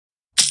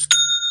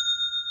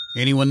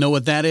Anyone know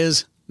what that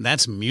is?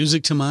 That's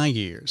music to my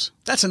ears.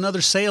 That's another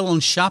sale on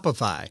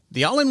Shopify,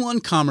 the all-in-one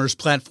commerce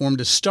platform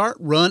to start,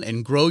 run,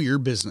 and grow your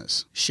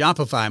business.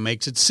 Shopify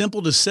makes it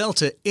simple to sell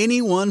to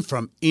anyone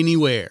from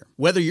anywhere.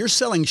 Whether you're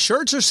selling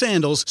shirts or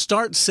sandals,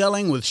 start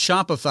selling with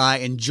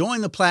Shopify and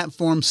join the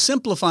platform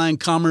simplifying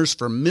commerce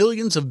for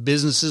millions of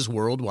businesses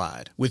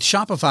worldwide. With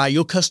Shopify,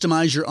 you'll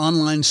customize your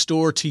online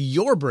store to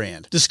your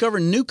brand,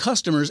 discover new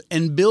customers,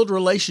 and build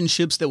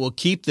relationships that will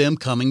keep them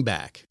coming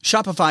back.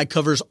 Shopify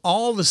covers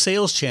all the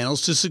sales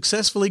channels to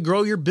successfully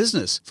grow your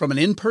business, from an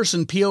in-person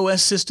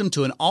POS system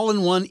to an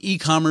all-in-one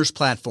e-commerce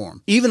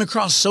platform, even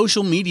across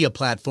social media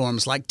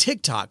platforms like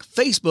TikTok,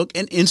 Facebook,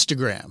 and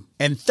Instagram.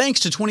 And thanks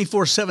to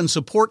 24/7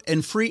 support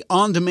and free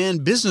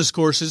on-demand business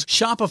courses,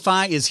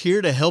 Shopify is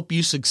here to help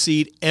you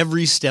succeed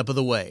every step of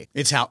the way.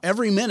 It's how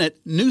every minute,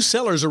 new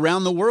sellers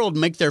around the world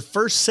make their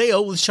first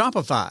sale with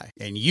Shopify.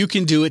 And you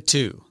can do it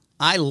too.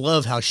 I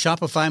love how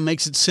Shopify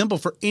makes it simple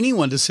for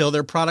anyone to sell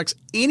their products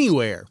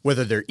anywhere.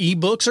 Whether they're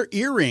ebooks or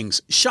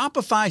earrings,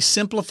 Shopify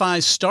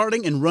simplifies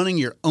starting and running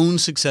your own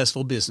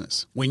successful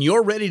business. When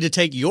you're ready to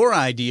take your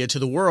idea to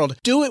the world,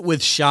 do it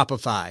with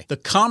Shopify, the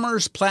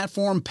commerce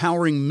platform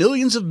powering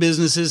millions of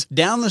businesses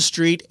down the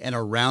street and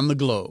around the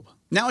globe.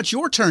 Now it's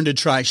your turn to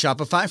try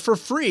Shopify for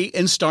free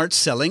and start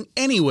selling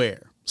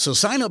anywhere. So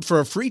sign up for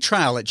a free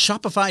trial at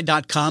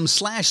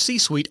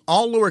shopify.com/C-Suite,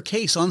 all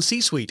lowercase on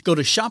C-Suite. Go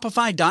to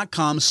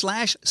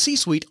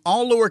shopify.com/C-Suite,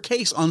 all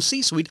lowercase on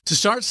C-Suite to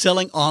start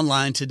selling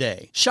online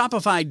today.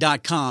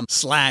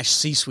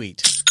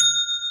 Shopify.com/C-Suite.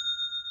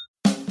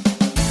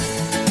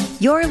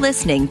 You're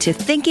listening to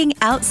Thinking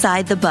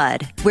Outside the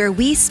Bud, where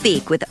we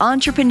speak with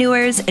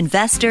entrepreneurs,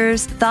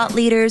 investors, thought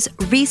leaders,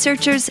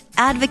 researchers,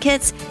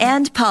 advocates,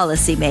 and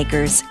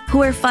policymakers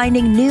who are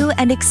finding new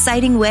and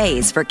exciting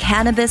ways for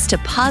cannabis to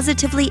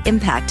positively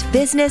impact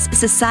business,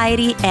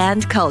 society,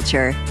 and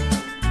culture.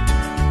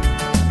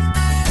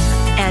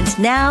 And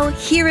now,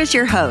 here is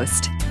your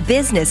host,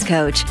 business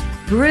coach,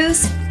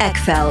 Bruce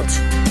Eckfeldt.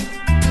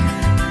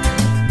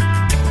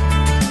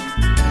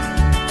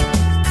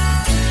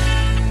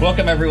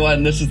 Welcome,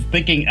 everyone. This is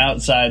Thinking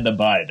Outside the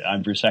Bud.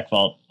 I'm Bruce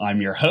Eckfeldt. I'm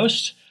your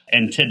host.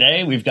 And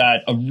today we've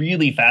got a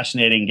really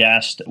fascinating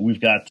guest. We've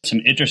got some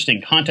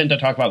interesting content to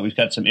talk about. We've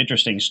got some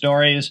interesting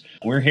stories.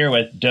 We're here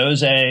with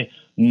Doze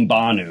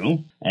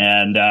Mbanu.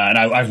 And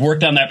I've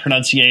worked on that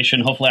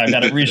pronunciation. Hopefully I've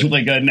got it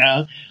reasonably good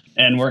now.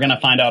 And we're going to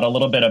find out a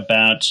little bit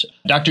about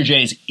Dr.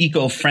 J's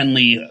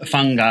eco-friendly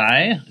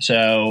fungi.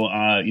 So,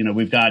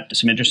 we've got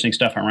some interesting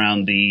stuff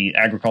around the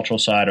agricultural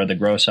side or the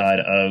grow side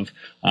of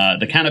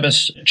the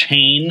cannabis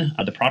chain,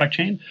 the product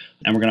chain.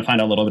 And we're going to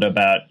find out a little bit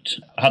about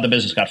how the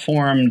business got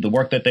formed, the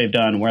work that they've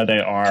done, where they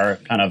are,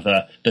 kind of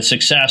the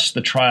success,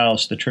 the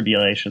trials, the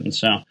tribulations.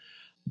 So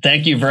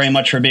thank you very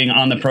much for being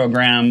on the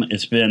program.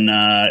 It's been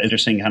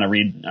interesting to kind of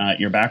read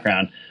your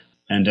background.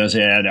 And Doze,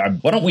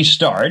 why don't we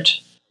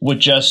start with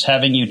just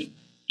having you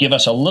give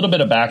us a little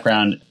bit of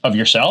background of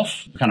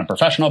yourself, kind of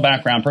professional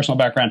background, personal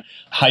background,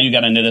 how you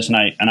got into this. And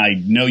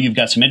I know you've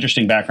got some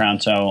interesting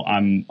background, so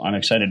I'm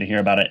excited to hear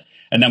about it.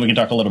 And then we can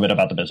talk a little bit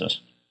about the business.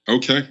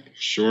 Okay,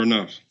 sure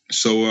enough.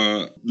 So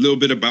a little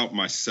bit about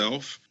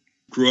myself.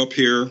 Grew up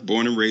here,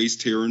 born and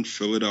raised here in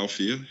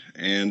Philadelphia,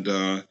 and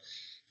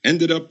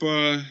ended up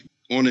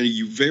on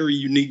a very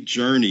unique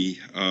journey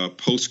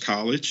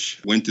post-college.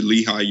 Went to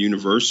Lehigh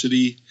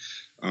University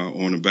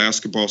on a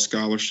basketball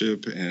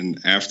scholarship,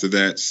 and after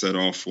that set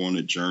off on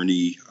a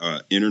journey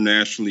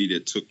internationally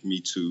that took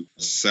me to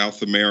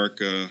South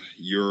America,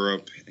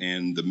 Europe,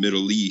 and the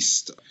Middle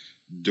East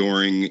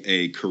during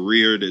a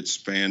career that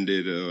spanned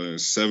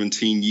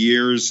 17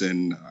 years,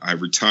 and I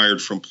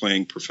retired from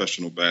playing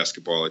professional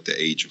basketball at the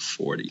age of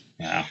 40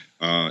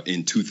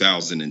 in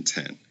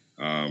 2010.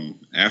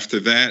 After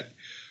that,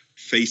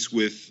 faced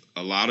with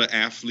a lot of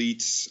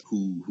athletes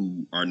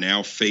who are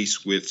now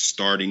faced with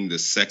starting the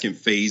second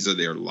phase of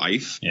their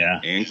life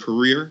and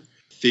career,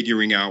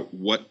 figuring out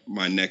what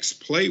my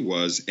next play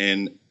was.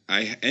 And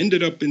I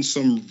ended up in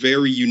some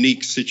very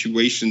unique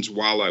situations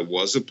while I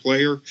was a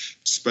player,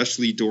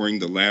 especially during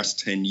the last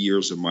 10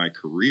 years of my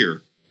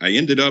career. I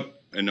ended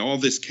up, and all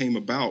this came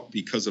about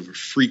because of a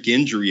freak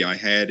injury I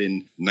had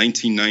in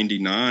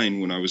 1999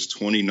 when I was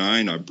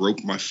 29. I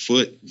broke my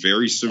foot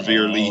very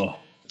severely.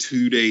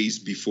 2 days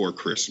before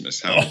Christmas.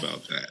 How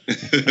about that?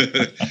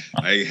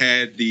 I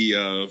had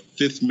the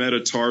fifth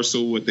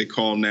metatarsal, what they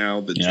call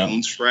now the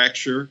Jones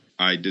fracture.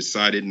 I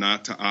decided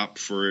not to opt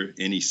for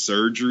any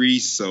surgery,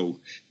 so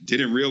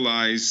didn't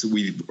realize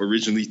we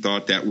originally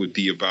thought that would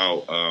be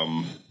about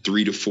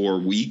 3 to 4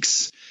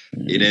 weeks.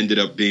 It ended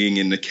up being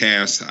in the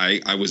cast.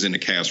 I was in the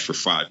cast for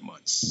 5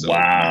 months. So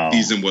my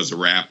season was a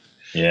wrap.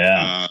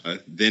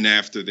 Then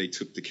after they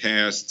took the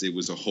cast, it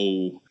was a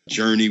whole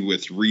journey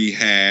with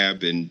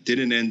rehab, and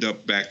didn't end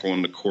up back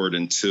on the court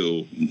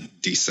until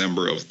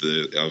December of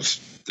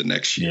the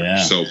next year.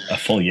 So a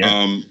full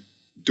year.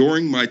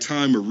 During my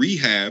time of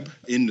rehab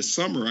in the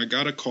summer, I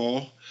got a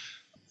call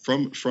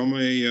from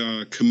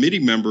a committee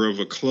member of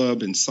a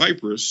club in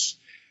Cyprus,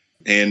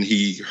 and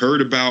he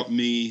heard about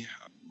me.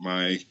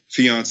 My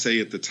fiance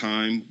at the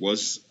time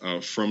was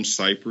from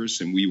Cyprus,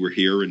 and we were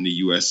here in the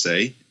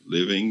USA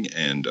living.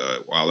 And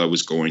while I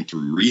was going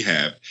through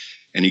rehab,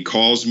 and he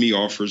calls me,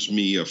 offers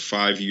me a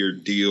 5-year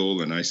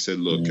deal. And I said,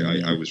 look,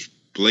 I was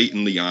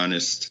blatantly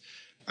honest.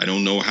 I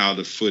don't know how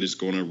the foot is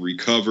going to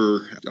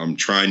recover. I'm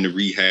trying to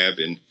rehab.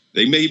 And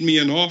they made me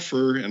an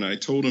offer. And I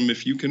told him,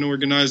 if you can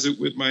organize it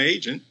with my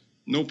agent,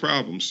 no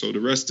problem. So the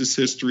rest is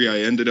history. I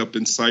ended up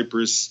in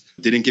Cyprus,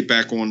 didn't get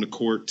back on the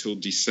court till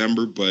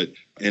December, but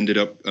ended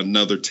up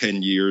another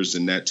 10 years,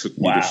 and that took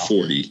me to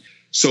 40.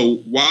 So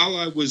while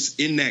I was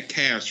in that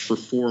cast for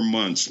 4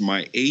 months,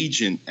 my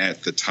agent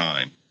at the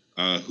time,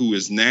 who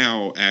is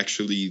now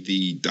actually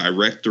the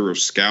director of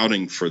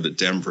scouting for the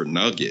Denver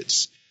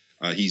Nuggets,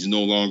 he's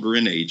no longer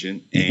an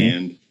agent,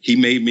 and he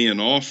made me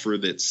an offer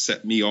that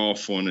set me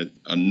off on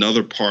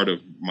another part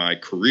of my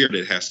career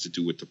that has to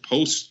do with the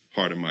post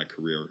part of my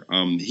career.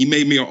 He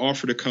made me an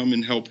offer to come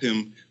and help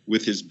him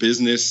with his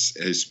business,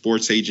 his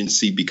sports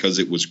agency, because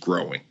it was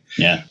growing.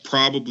 Yeah.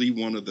 Probably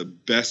one of the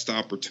best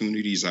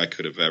opportunities I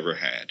could have ever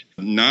had.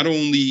 Not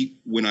only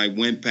when I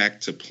went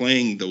back to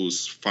playing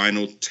those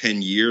final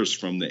 10 years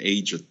from the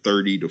age of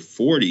 30 to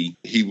 40,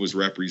 he was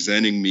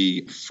representing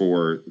me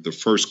for the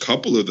first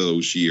couple of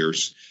those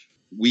years.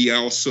 We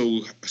also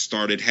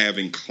started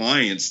having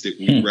clients that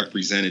we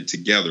represented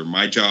together.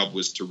 My job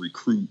was to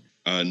recruit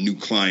new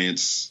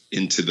clients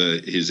into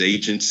his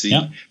agency.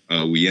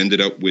 Yeah. We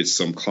ended up with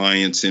some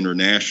clients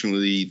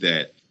internationally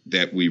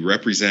that we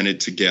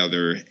represented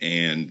together,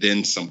 and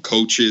then some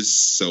coaches.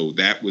 So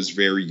that was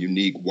very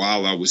unique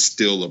while I was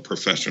still a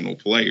professional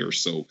player.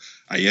 So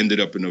I ended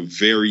up in a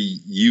very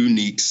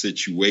unique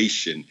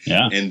situation.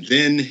 Yeah. And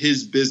then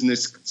his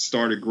business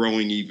started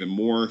growing even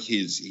more.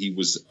 He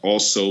was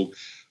also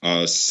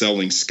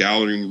selling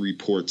scouting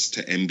reports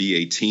to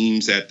NBA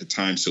teams at the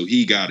time. So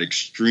he got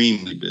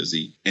extremely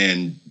busy.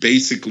 And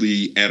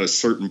basically, at a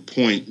certain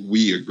point,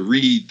 we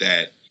agreed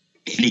that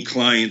any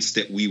clients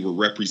that we were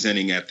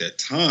representing at that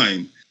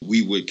time,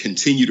 we would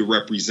continue to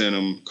represent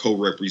them,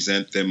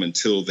 co-represent them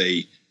until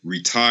they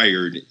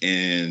retired.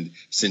 And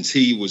since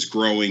he was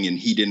growing and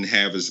he didn't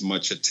have as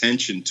much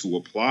attention to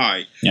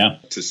apply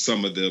to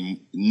some of the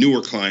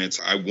newer clients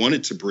I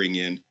wanted to bring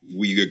in,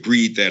 we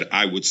agreed that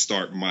I would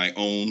start my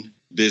own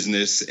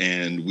business,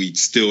 and we'd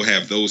still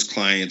have those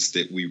clients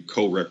that we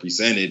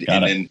co-represented.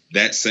 Then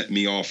that set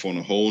me off on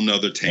a whole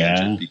nother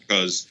tangent,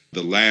 because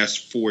the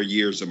last 4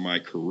 years of my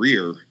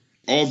career,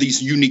 all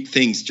these unique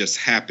things just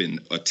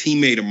happened. A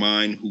teammate of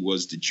mine who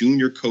was the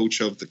junior coach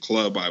of the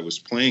club I was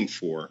playing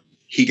for,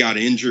 he got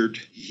injured.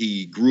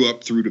 He grew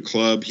up through the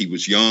club. He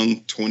was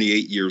young,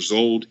 28 years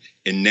old.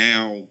 And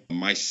now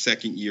my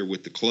second year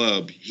with the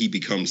club, he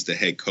becomes the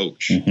head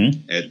coach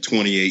at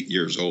 28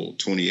 years old,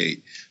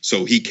 28.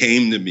 So he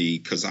came to me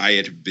because I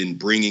had been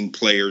bringing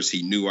players.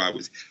 He knew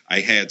I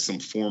had some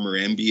former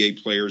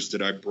NBA players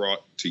that I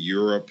brought to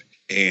Europe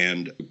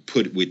and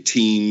put with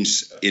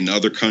teams in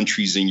other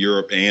countries in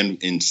Europe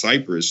and in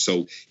Cyprus.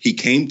 So he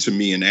came to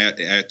me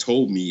and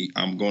told me,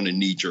 I'm going to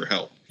need your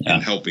help in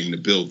helping to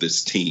build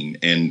this team.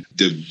 And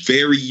the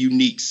very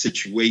unique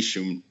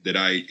situation that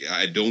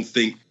I don't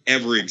think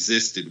ever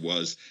existed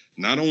was,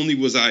 not only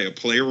was I a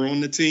player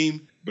on the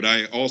team, but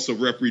I also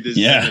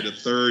represented a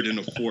third and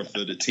a fourth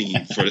of the team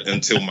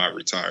until my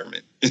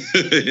retirement.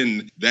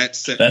 And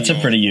that's a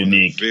pretty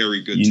unique,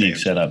 very good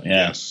setup.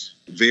 Yeah. Yes,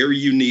 very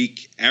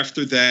unique.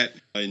 After that,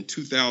 in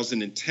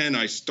 2010,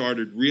 I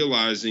started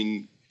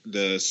realizing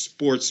the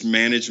sports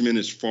management,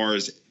 as far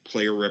as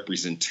player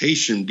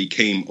representation,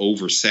 became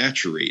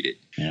oversaturated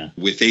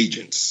with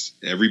agents.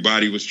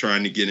 Everybody was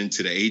trying to get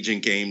into the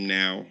agent game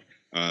now.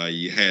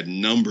 You had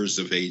numbers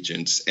of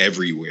agents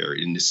everywhere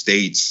in the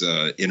States,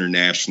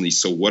 internationally.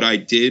 So what I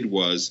did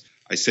was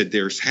I said,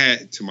 there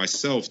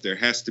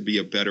has to be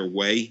a better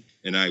way.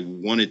 And I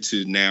wanted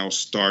to now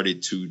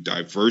started to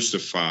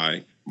diversify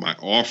my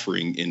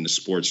offering in the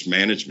sports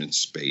management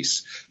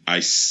space. I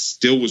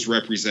still was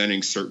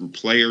representing certain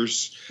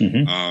players,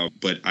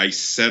 but I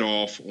set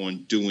off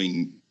on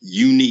doing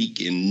unique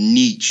and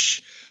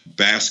niche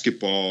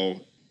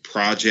basketball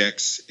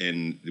projects,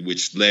 and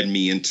which led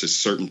me into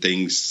certain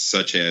things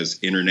such as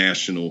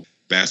international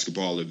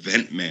basketball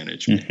event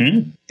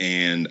management.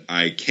 And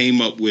I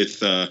came up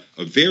with a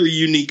very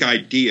unique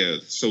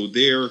idea. So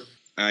there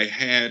I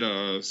had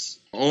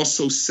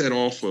also set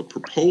off a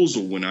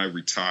proposal when I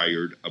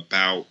retired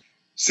about,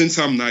 since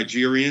I'm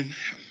Nigerian,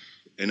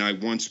 and I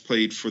once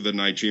played for the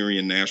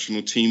Nigerian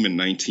national team in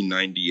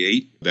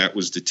 1998. That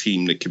was the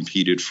team that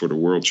competed for the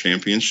World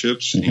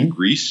Championships in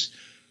Greece.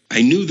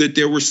 I knew that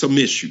there were some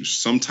issues.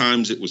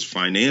 Sometimes it was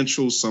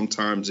financial.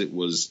 Sometimes it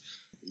was,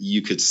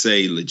 you could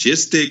say,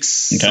 logistics.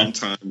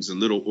 Sometimes a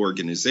little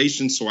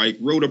organization. So I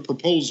wrote a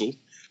proposal,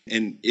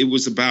 and it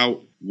was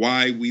about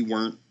why we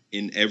weren't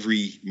in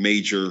every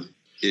major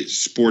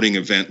sporting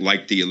event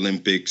like the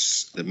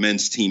Olympics. The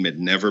men's team had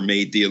never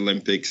made the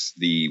Olympics.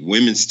 The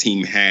women's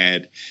team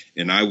had,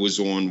 and I was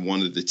on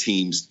one of the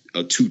teams,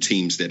 two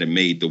teams that had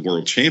made the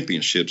World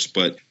Championships.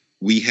 But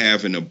we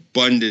have an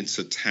abundance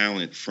of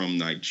talent from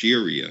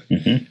Nigeria.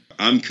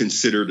 I'm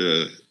considered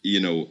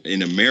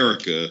in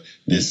America,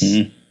 this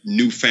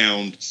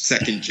newfound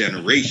second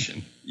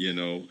generation,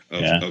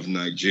 of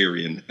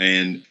Nigerian.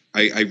 And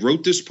I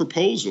wrote this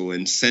proposal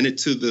and sent it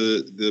to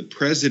the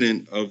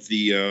president of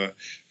the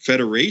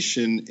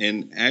federation,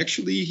 and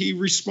actually he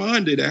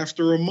responded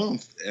after a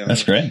month.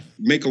 That's great.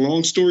 Make a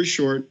long story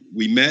short,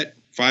 we met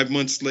 5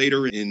 months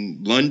later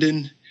in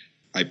London.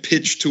 I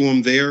pitched to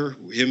him there,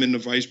 him and the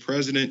vice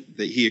president,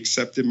 that he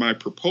accepted my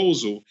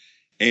proposal.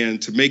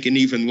 And to make an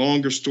even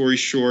longer story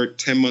short,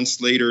 10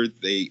 months later,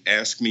 they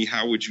asked me,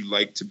 how would you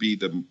like to be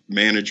the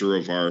manager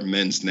of our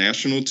men's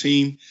national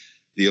team?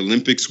 The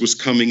Olympics was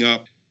coming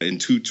up in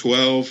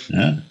 2012.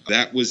 Yeah.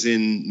 That was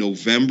in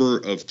November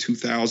of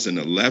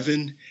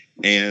 2011.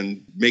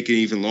 And make an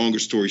even longer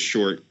story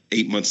short,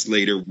 8 months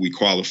later, we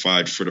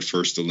qualified for the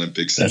first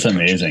Olympics. That's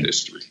amazing.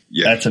 History.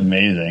 Yeah. That's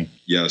amazing.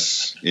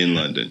 Yes, in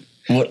London.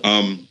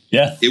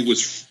 Yeah.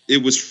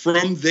 It was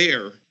from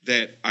there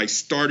that I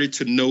started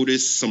to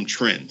notice some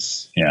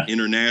trends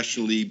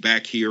internationally,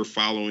 back here,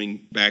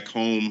 following back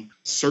home.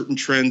 Certain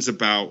trends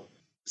about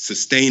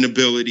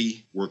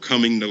sustainability were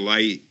coming to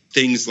light.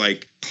 Things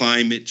like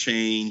climate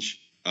change,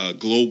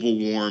 global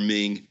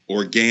warming,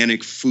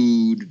 organic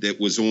food that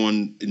was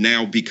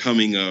now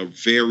becoming a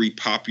very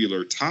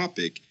popular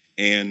topic.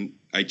 And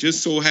I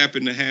just so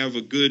happened to have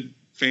a good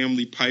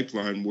family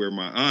pipeline where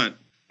my aunt,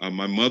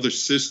 my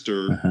mother's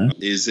sister,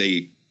 is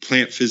a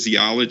plant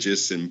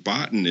physiologist and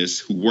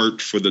botanist who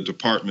worked for the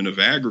Department of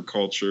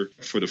Agriculture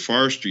for the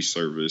Forestry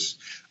Service.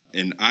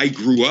 And I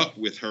grew up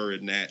with her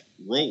in that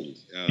role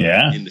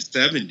in the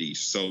 70s.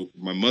 So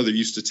my mother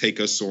used to take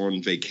us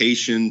on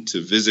vacation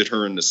to visit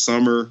her in the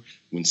summer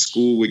when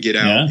school would get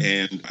out.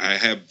 Yeah. And I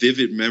have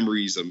vivid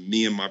memories of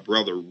me and my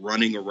brother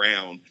running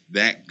around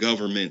that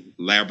government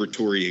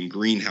laboratory and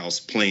greenhouse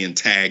playing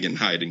tag and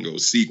hide and go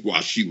seek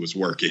while she was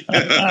working.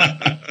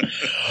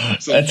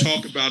 So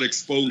talk about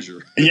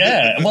exposure.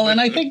 Yeah. Well,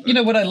 and I think,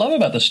 what I love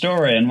about the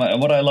story and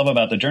what I love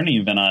about the journey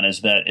you've been on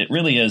is that it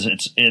really is,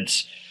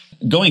 it's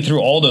going through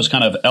all those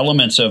kind of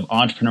elements of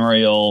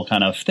entrepreneurial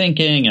kind of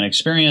thinking and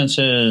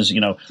experiences,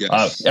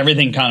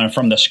 everything kind of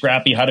from the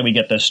scrappy, how do we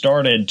get this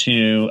started,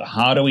 to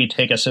how do we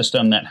take a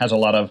system that has a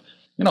lot of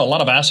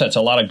assets,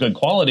 a lot of good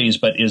qualities,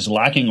 but is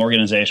lacking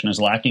organization, is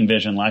lacking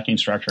vision, lacking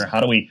structure. How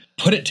do we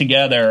put it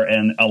together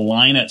and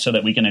align it so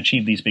that we can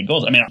achieve these big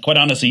goals? I mean, quite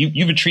honestly,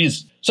 you've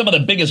achieved some of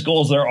the biggest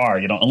goals there are.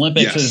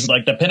 Olympics is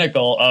like the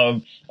pinnacle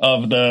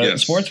of the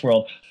sports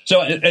world. So,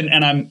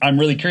 and I'm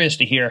really curious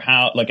to hear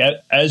how, like,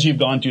 as you've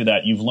gone through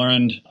that, you've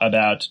learned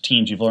about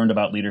teams, you've learned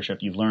about leadership,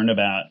 you've learned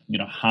about,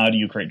 how do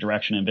you create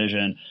direction and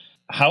vision?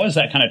 How is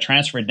that kind of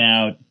transferred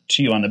now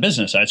to you on the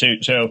business side?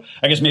 So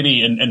I guess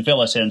maybe, and fill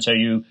us in. So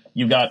you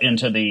got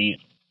into the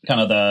kind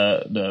of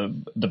the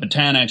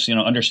botanics,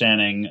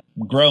 understanding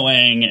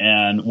growing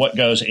and what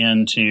goes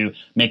into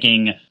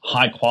making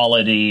high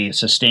quality,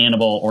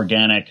 sustainable,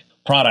 organic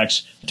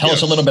products. Tell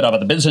us a little bit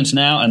about the business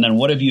now, and then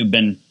what have you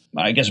been,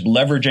 I guess,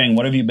 leveraging,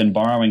 what have you been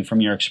borrowing from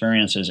your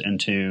experiences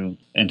into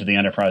the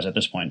enterprise at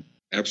this point?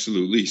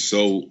 Absolutely.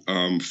 So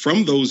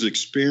from those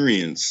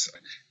experiences,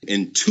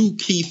 and two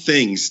key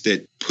things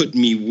that put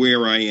me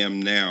where I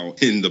am now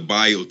in the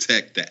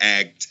biotech, the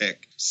ag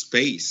tech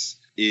space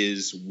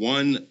is,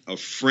 one, a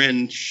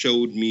friend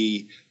showed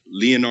me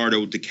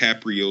Leonardo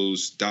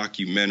DiCaprio's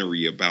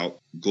documentary about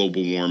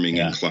global warming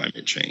and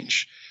climate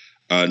change.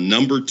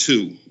 Number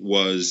two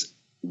was,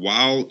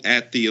 while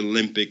at the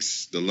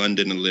Olympics, the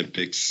London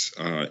Olympics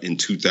in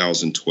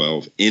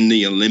 2012, in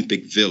the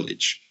Olympic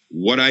Village,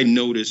 what I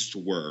noticed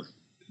were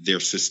their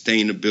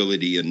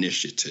sustainability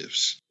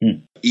initiatives.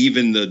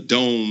 Even the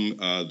dome,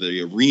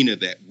 the arena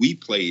that we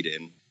played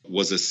in,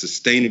 was a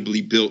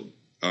sustainably built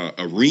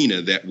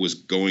arena that was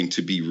going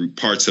to be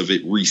parts of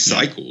it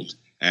recycled.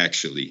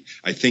 Actually,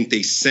 I think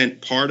they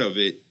sent part of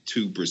it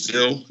to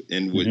Brazil,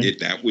 and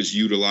that was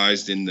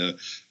utilized in the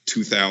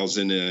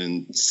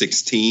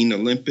 2016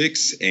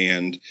 Olympics.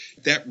 And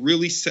that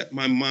really set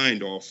my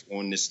mind off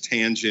on this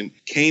tangent.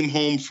 Came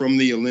home from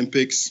the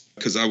Olympics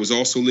because I was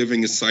also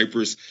living in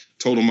Cyprus,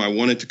 told them I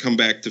wanted to come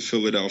back to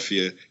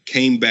Philadelphia,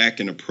 came back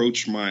and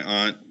approached my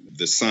aunt,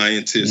 the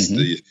scientist,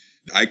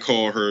 I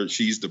call her,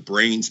 she's the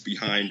brains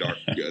behind our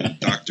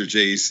Dr.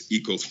 J's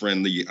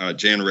eco-friendly,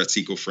 Janaret's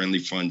eco-friendly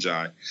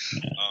fungi,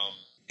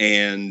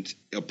 and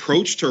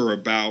approached her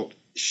about,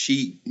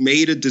 she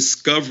made a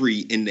discovery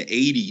in the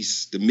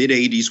 80s, the mid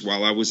 80s,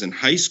 while I was in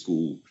high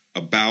school,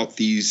 about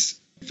these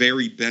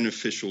very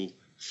beneficial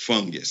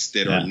fungus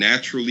that are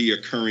naturally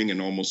occurring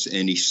in almost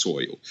any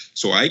soil.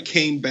 So I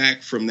came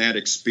back from that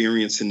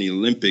experience in the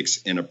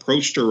Olympics and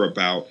approached her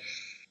about,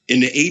 in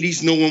the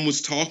 80s, no one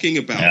was talking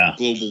about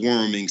global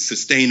warming,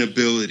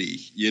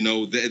 sustainability.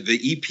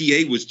 The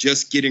EPA was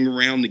just getting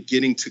around to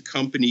getting to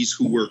companies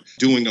who were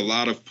doing a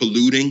lot of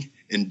polluting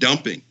and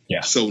dumping.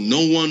 Yeah. So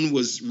no one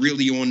was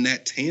really on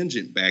that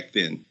tangent back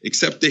then,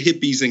 except the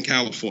hippies in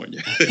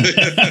California.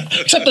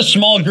 Except a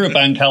small group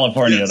in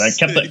California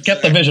that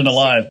kept the vision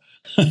alive.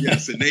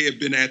 Yes, and they have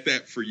been at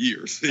that for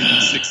years, in the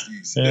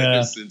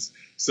 60s,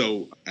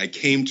 So I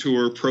came to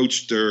her,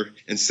 approached her,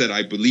 and said,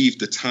 I believe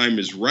the time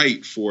is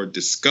right for a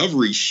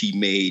discovery she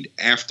made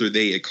after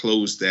they had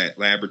closed that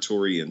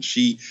laboratory. And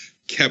she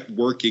kept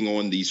working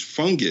on these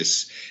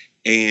fungus.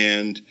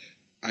 And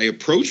I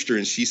approached her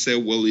and she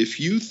said, well, if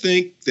you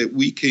think that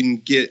we can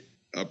get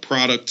a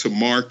product to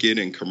market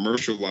and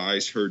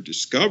commercialize her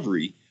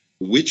discovery,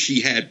 which she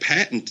had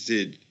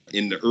patented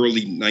in the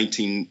early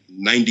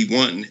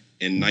 1991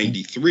 and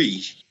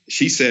 93,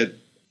 she said,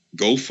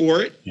 go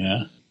for it.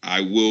 Yeah.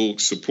 I will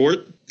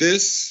support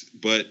this.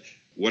 But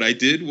what I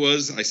did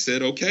was I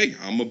said, okay,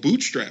 I'm a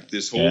bootstrap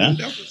this whole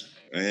endeavor.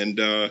 And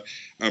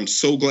I'm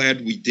so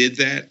glad we did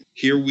that.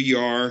 Here we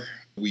are.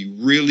 We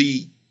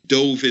really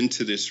dove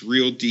into this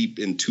real deep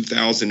in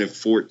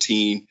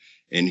 2014.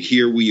 And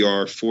here we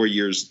are 4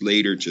 years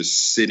later,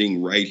 just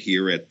sitting right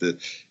here at the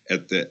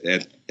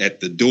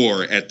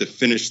door, at the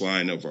finish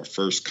line of our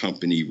first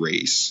company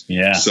race.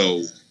 Yeah.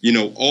 So,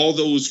 all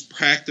those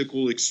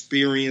practical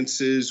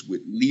experiences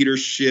with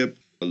leadership,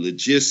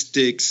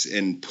 logistics,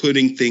 and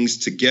putting things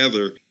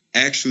together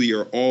actually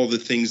are all the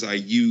things I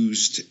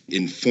used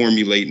in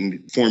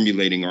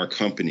formulating our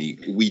company.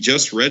 We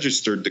just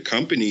registered the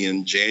company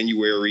in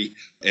January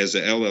as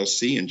a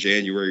LLC in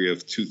January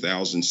of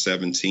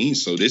 2017.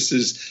 So this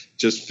is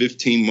just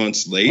 15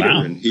 months later,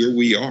 and here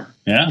we are.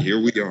 Yeah.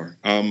 Here we are.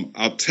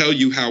 I'll tell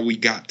you how we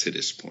got to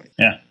this point.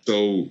 Yeah.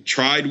 So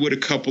tried with a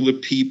couple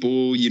of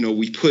people,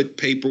 we put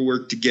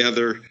paperwork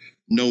together,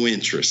 no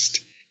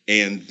interest.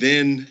 And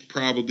then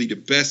probably the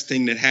best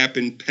thing that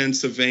happened,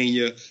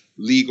 Pennsylvania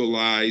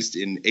legalized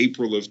in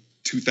April of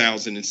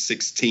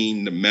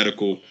 2016, the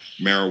medical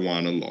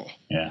marijuana law.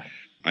 Yeah.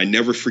 I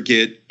never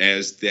forget,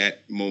 as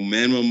that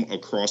momentum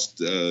across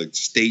the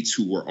states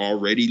who were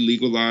already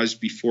legalized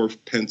before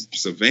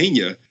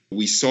Pennsylvania,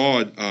 we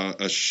saw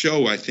a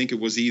show, I think it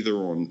was either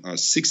on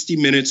 60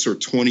 Minutes or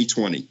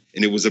 2020,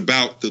 and it was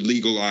about the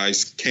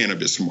legalized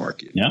cannabis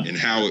market and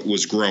how it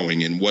was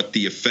growing and what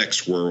the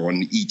effects were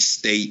on each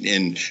state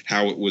and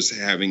how it was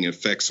having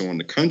effects on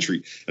the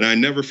country. And I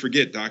never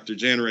forget, Dr.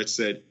 Jeanneret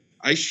said,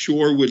 I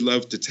sure would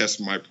love to test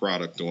my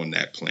product on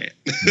that plant.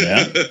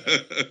 Yeah.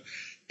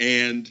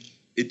 And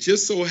it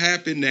just so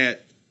happened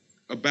that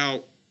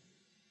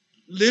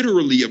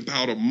literally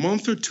about a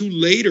month or two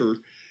later,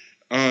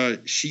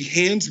 she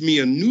hands me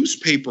a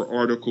newspaper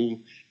article,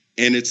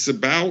 and it's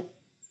about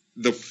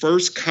the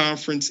first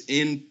conference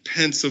in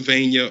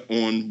Pennsylvania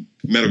on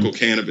medical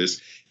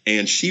cannabis.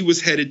 And she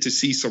was headed to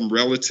see some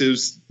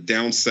relatives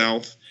down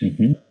south.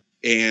 Mm-hmm.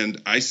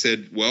 And I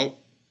said, well,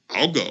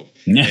 I'll go.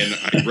 And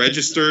I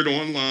registered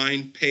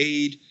online,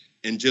 paid,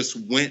 and just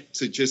went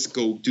to just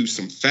go do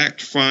some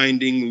fact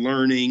finding,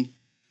 learning.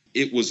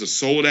 It was a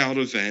sold out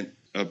event,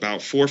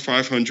 about 400 or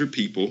 500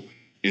 people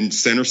in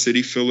Center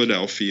City,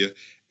 Philadelphia.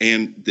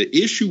 And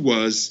the issue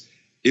was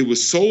it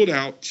was sold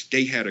out.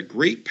 They had a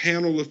great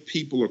panel of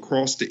people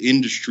across the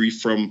industry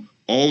from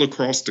all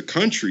across the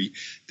country.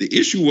 The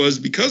issue was,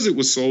 because it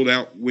was sold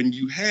out, when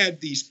you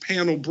had these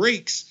panel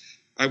breaks,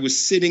 I was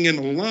sitting in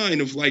a line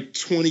of like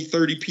 20,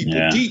 30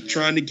 people deep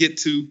trying to get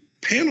to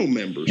panel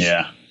members.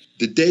 Yeah.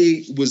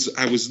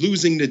 I was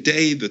losing the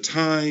day, the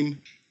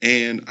time,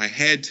 and I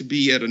had to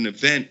be at an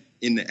event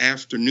in the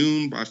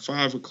afternoon by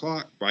 5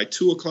 o'clock. By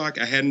 2 o'clock,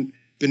 I hadn't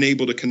been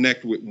able to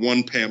connect with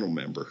one panel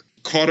member.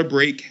 Caught a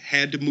break,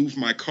 had to move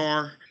my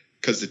car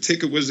because the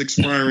ticket was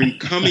expiring.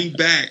 Coming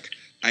back,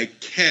 I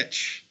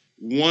catch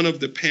one of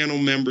the panel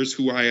members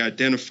who I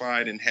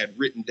identified and had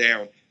written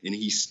down, and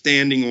he's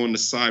standing on the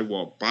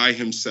sidewalk by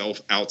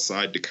himself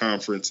outside the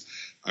conference.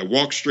 I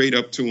walk straight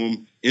up to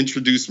him,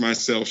 introduce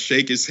myself,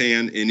 shake his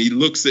hand, and he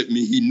looks at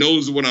me. He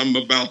knows what I'm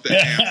about to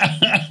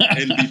ask.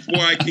 And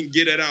before I can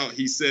get it out,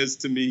 he says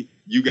to me,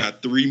 you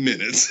got 3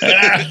 minutes. And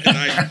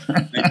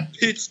I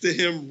pitched to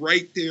him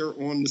right there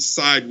on the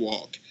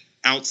sidewalk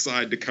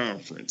outside the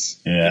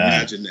conference. Yeah.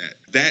 Imagine that.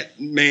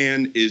 That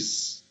man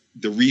is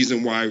the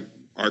reason why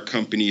our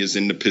company is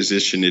in the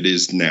position it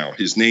is now.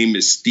 His name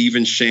is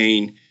Stephen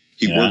Shane.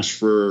 He works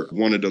for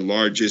one of the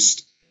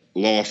largest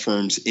law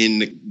firms in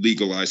the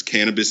legalized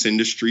cannabis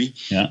industry.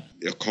 Yeah.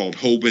 They're called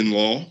Hoban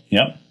Law.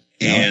 Yep.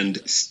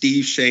 And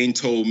Steve Shane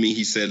told me,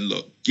 he said,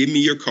 look, give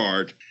me your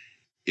card.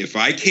 If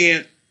I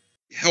can't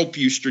help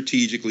you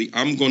strategically,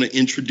 I'm going to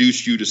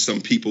introduce you to some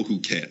people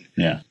who can.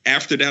 Yeah.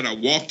 After that, I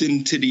walked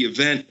into the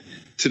event,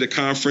 to the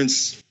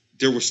conference.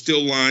 There were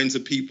still lines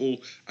of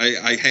people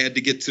I had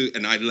to get to,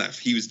 and I left.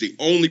 He was the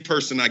only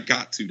person I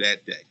got to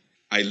that day.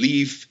 I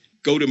leave,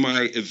 go to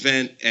my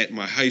event at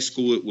my high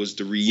school. It was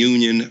the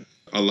reunion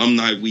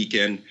alumni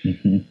weekend.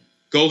 Mm-hmm.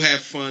 Go have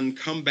fun,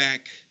 come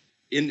back.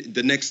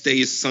 The next day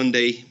is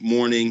Sunday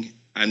morning,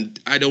 and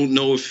I don't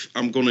know if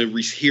I'm going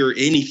to hear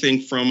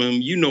anything from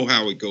him. You know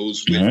how it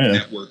goes with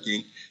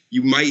networking.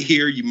 You might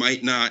hear, you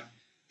might not.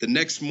 The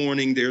next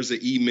morning, there's an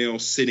email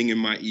sitting in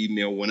my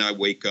email when I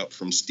wake up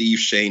from Steve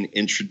Shane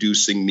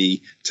introducing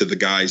me to the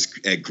guys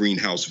at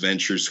Greenhouse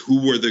Ventures,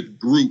 who were the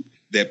group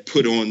that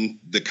put on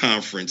the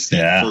conference,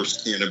 that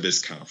first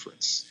cannabis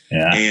conference.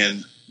 Yeah.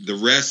 And the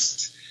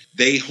rest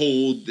They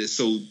hold this.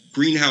 So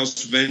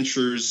Greenhouse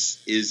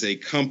Ventures is a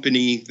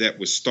company that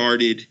was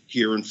started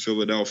here in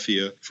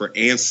Philadelphia for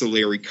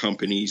ancillary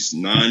companies,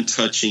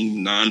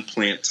 non-touching,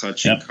 non-plant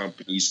touching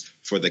companies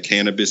for the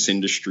cannabis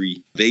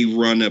industry. They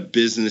run a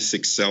business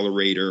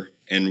accelerator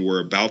and were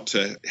about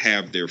to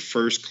have their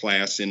first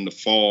class in the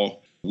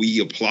fall. We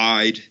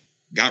applied,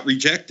 got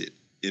rejected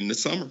in the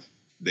summer.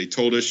 They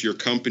told us your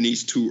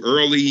company's too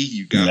early.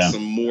 You got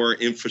some more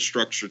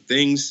infrastructure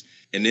things.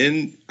 And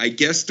then I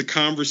guess the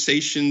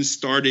conversations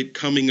started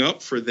coming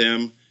up for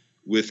them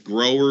with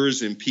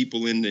growers and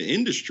people in the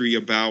industry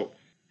about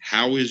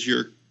how is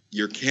your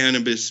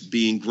cannabis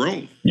being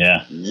grown?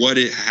 Yeah. What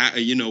are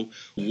you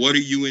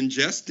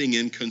ingesting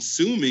and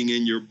consuming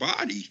in your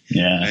body?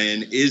 Yeah.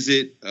 And is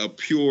it a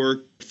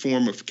pure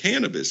form of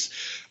cannabis?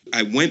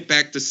 I went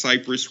back to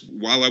Cyprus.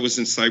 While I was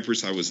in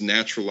Cyprus, I was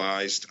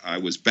naturalized. I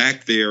was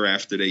back there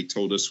after they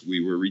told us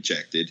we were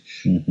rejected.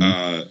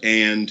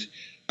 And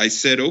I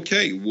said,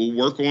 okay, we'll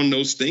work on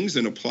those things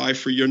and apply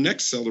for your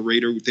next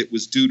accelerator that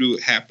was due to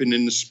happen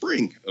in the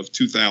spring of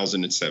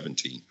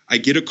 2017. I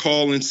get a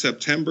call in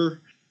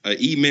September, an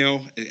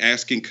email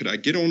asking, could I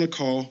get on a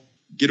call?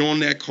 Get on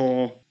that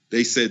call.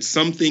 They said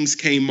some things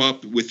came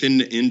up within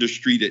the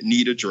industry that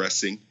need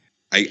addressing.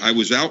 I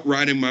was out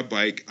riding my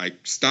bike. I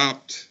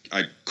stopped.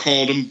 I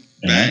called them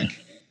back,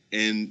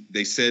 and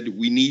they said,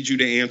 we need you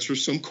to answer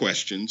some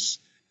questions.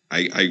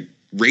 I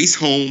race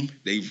home.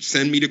 They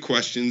send me the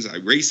questions. I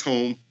race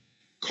home,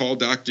 call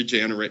Dr.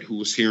 Janneret, who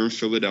was here in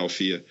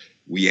Philadelphia.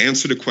 We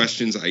answer the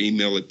questions. I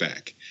email it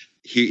back.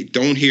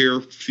 Don't hear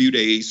a few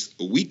days.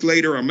 A week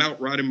later, I'm out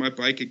riding my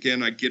bike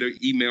again. I get an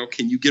email.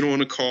 Can you get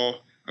on a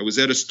call? I was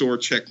at a store,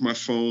 checked my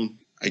phone.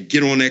 I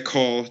get on that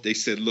call. They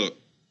said, look,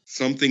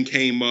 something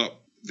came up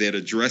that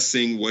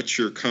addressing what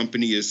your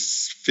company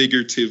is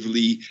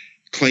figuratively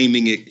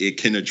claiming it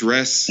can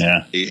address.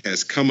 It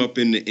has come up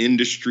in the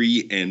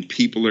industry, and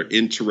people are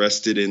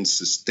interested in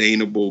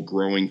sustainable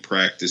growing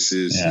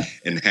practices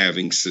and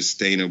having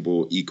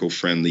sustainable,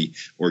 eco-friendly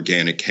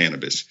organic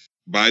cannabis.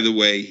 By the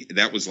way,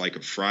 that was like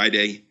a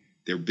Friday.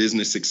 Their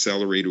business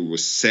accelerator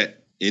was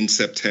set in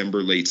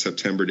September, late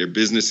September. Their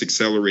business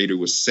accelerator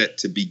was set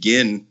to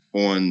begin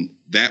on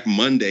that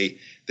Monday.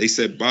 They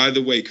said, by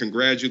the way,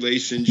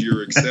 congratulations,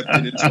 you're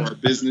accepted into our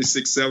business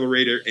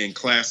accelerator, and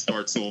class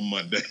starts on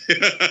Monday.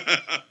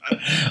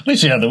 At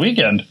least you had the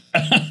weekend.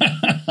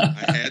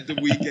 I had the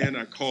weekend.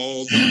 I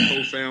called our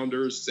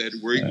co-founders, said,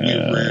 we're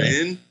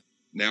in.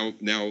 Now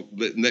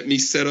let me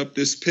set up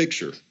this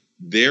picture.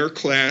 Their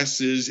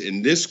classes,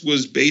 and this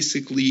was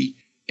basically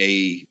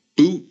a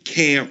boot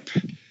camp,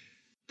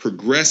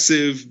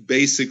 progressive,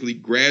 basically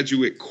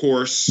graduate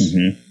course,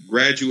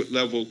 graduate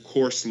level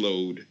course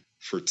load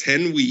for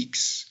 10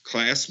 weeks.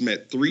 Class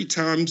met 3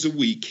 times a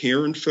week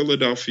here in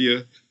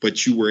Philadelphia,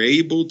 but you were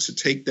able to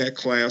take that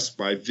class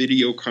by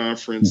video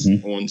conference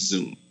on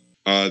Zoom.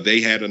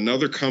 They had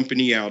another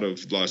company out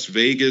of Las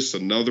Vegas,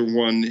 another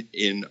one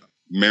in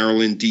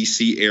Maryland,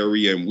 D.C.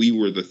 area, and we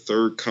were the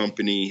third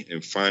company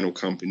and final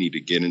company to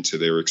get into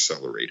their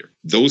accelerator.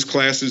 Those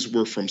classes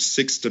were from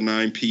 6 to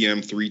 9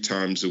 p.m. 3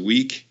 times a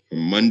week,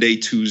 Monday,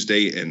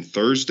 Tuesday, and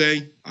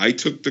Thursday. I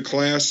took the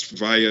class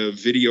via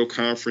video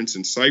conference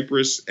in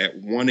Cyprus at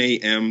 1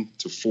 a.m.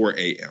 to 4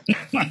 a.m.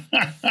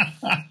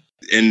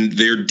 And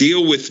their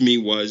deal with me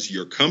was,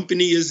 your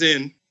company is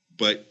in,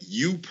 but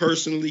you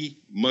personally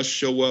must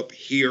show up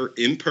here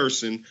in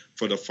person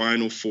for the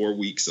final 4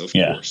 weeks of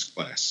course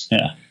class.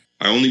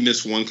 I only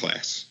missed one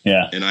class.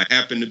 And I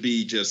happened to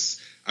be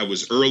I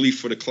was early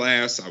for the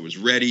class. I was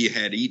ready,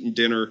 had eaten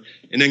dinner,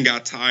 and then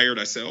got tired.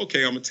 I said,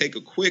 okay, I'm going to take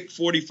a quick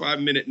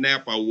 45-minute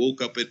nap. I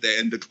woke up at the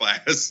end of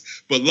class.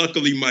 But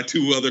luckily, my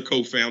 2 other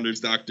co-founders,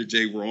 Dr.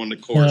 J, were on the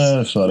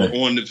course, were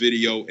on the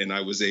video, and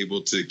I was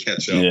able to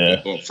catch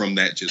up from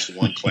that just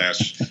one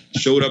class.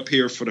 Showed up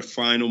here for the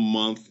final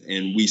month,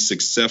 and we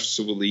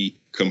successfully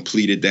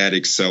completed that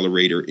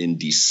accelerator in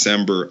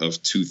December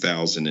of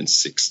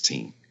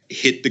 2016.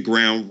 Hit the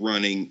ground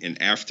running,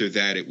 and after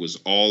that, it was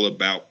all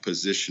about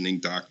positioning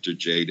Dr.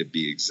 J to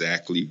be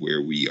exactly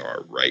where we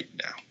are right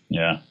now.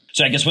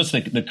 So I guess what's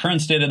the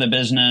current state of the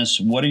business?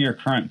 What are your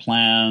current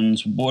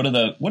plans? What are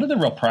the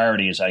real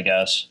priorities, I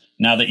guess,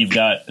 now that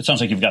it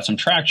sounds like you've got some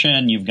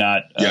traction, you've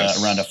got a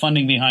round of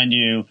funding behind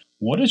you.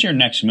 What is your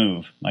next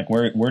move? Like,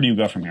 where do you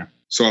go from here?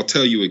 So I'll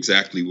tell you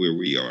exactly where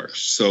we are.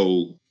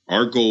 So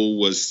our goal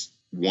was,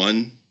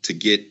 1, to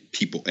get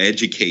people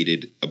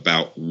educated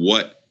about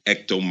what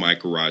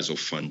ectomycorrhizal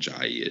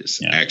fungi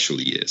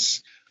actually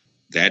is.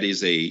 That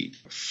is a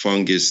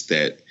fungus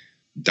that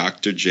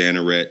Dr.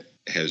 Janneret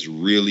has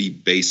really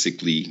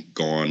basically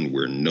gone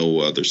where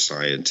no other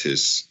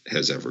scientist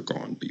has ever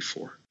gone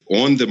before.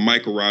 On the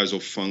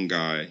mycorrhizal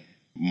fungi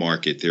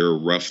market, there are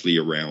roughly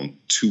around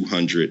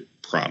 200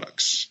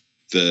 products.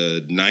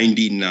 The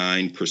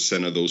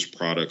 99% of those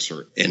products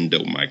are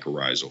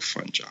endomycorrhizal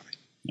fungi.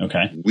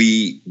 Okay.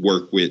 We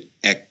work with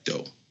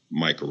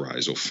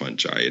ectomycorrhizal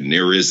fungi, and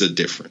there is a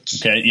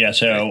difference. Okay, yeah.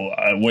 So,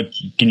 what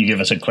can you give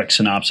us a quick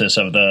synopsis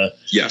of the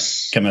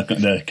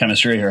the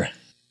chemistry here?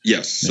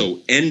 Yes. So,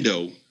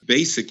 endo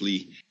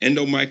basically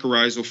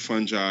Endomycorrhizal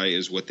fungi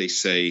is what they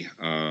say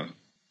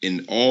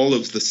in all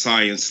of the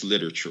science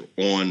literature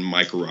on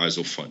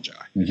mycorrhizal fungi.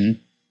 Mm-hmm.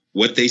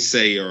 What they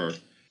say are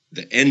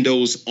the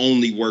endos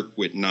only work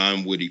with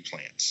non-woody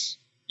plants,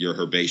 your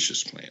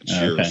herbaceous plants,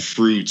 your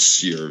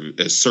fruits, your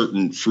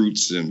certain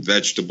fruits and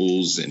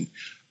vegetables, and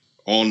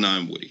all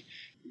non-woody.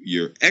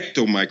 Your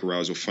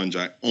ectomycorrhizal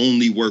fungi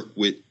only work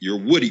with your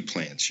woody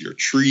plants, your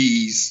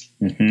trees,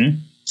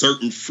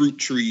 certain fruit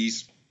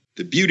trees.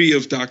 The beauty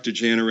of Dr.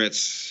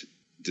 Jeanneret's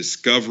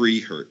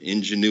discovery, her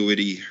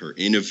ingenuity, her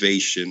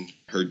innovation,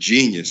 her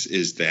genius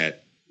is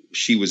that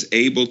she was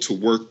able to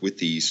work with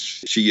these.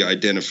 She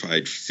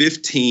identified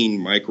 15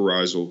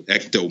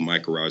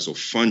 ectomycorrhizal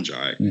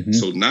fungi. Mm-hmm.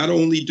 So not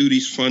only do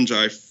these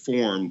fungi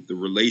form the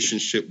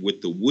relationship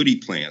with the woody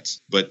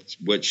plants, but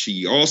what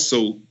she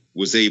also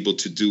was able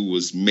to do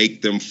was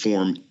make them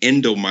form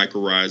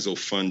endomycorrhizal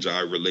fungi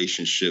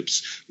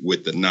relationships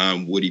with the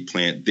non-woody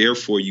plant.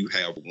 Therefore, you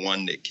have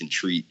one that can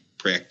treat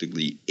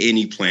practically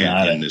any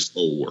plant in this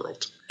whole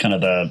world. Kind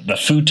of the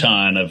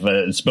futon of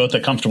it's both a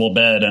comfortable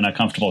bed and a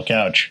comfortable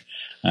couch.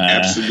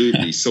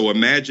 Absolutely. So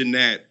imagine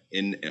that,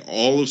 and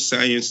all of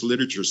science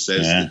literature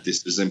says that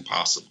this is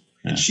impossible.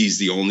 And she's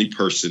the only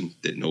person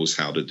that knows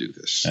how to do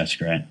this. That's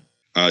great.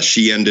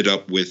 She ended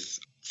up with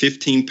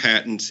 15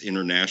 patents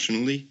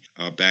internationally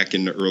back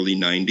in the early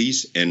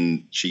 90s.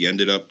 And she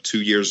ended up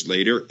 2 years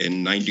later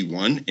in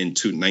 91 and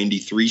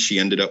 93, she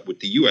ended up with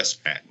the U.S.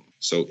 patent.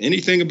 So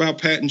anything about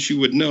patents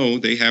you would know,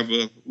 they have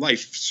a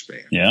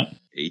lifespan.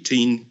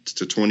 18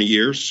 to 20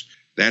 years,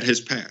 that has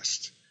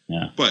passed.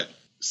 But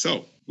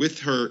so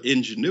with her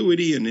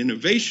ingenuity and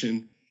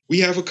innovation,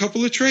 we have a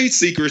couple of trade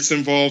secrets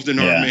involved in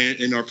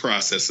our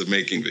process of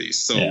making these.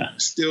 So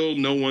still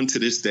no one to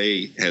this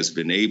day has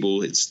been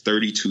able, it's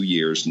 32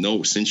 years,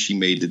 since she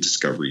made the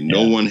discovery,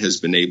 no one has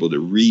been able to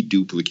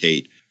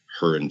reduplicate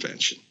her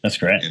invention. That's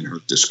great. And her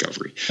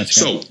discovery.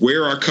 So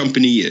where our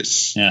company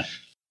is,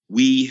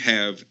 we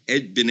have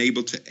been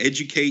able to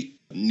educate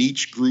a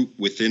niche group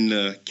within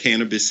the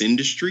cannabis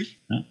industry,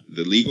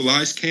 the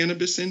legalized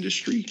cannabis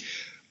industry,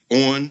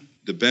 on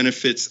the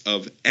benefits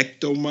of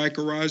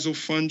ectomycorrhizal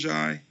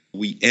fungi.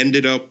 We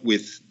ended up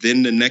with,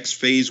 then the next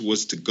phase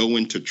was to go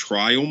into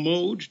trial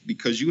mode,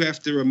 because you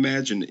have to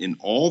imagine in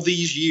all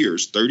these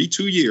years,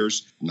 32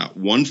 years, not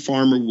one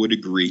farmer would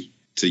agree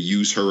to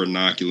use her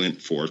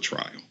inoculant for a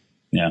trial.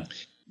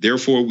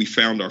 Therefore, we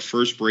found our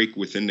first break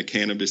within the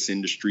cannabis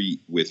industry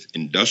with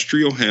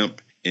industrial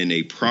hemp in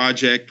a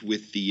project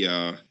with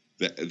the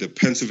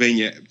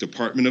Pennsylvania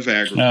Department of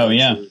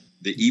Agriculture,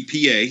 the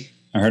EPA.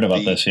 I heard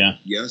about this,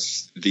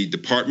 Yes, the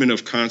Department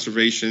of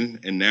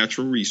Conservation and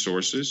Natural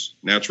Resources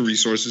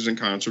and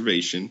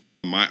Conservation.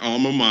 My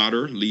alma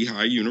mater,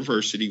 Lehigh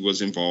University,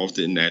 was involved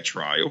in that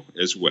trial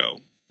as well.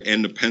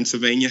 And the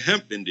Pennsylvania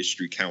Hemp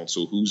Industry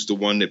Council, who's the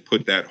one that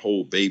put that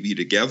whole baby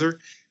together.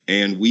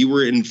 And we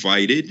were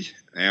invited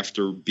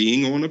after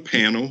being on a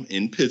panel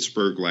in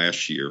Pittsburgh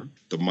last year.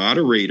 The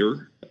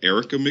moderator,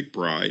 Erica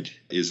McBride,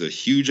 is a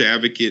huge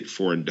advocate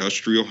for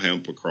industrial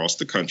hemp across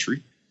the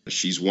country.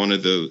 She's one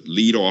of the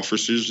lead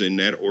officers in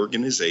that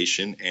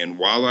organization. And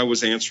while I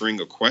was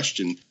answering a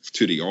question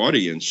to the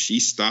audience,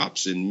 she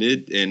stops in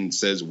mid and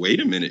says,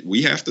 wait a minute,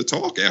 we have to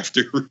talk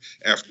after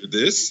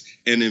this,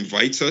 and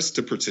invites us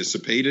to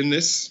participate in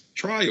this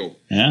trial.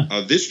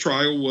 This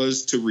trial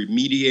was to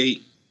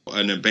remediate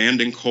an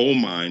abandoned coal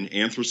mine,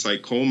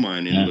 anthracite coal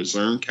mine in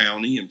Luzerne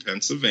County in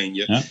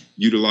Pennsylvania,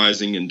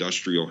 utilizing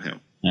industrial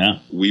hemp.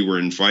 We were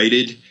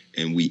invited,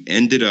 and we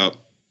ended up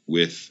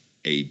with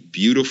a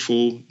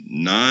beautiful,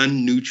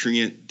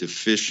 non-nutrient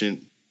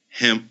deficient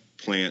hemp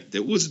plant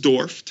that was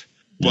dwarfed.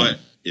 But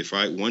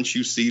once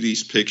you see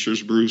these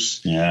pictures,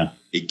 Bruce,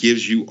 it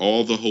gives you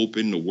all the hope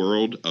in the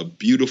world. A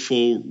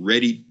beautiful,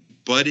 ready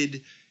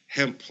budded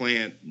hemp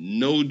plant,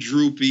 no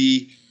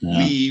droopy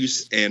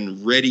leaves,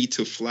 and ready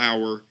to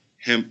flower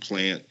hemp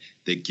plant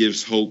that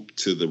gives hope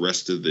to the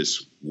rest of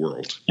this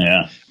world.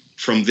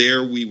 From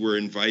there, we were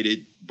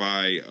invited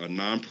by a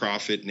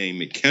nonprofit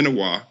named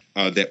Ekenewa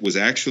that was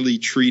actually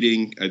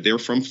treating, they're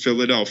from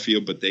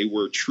Philadelphia, but they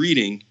were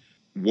treating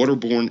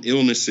waterborne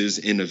illnesses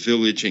in a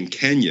village in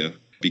Kenya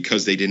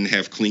because they didn't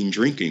have clean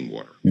drinking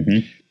water.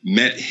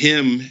 Met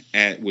him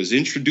was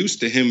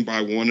introduced to him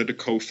by one of the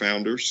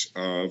co-founders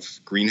of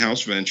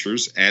Greenhouse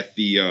Ventures at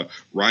the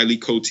Riley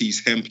Cote's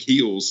Hemp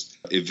Heals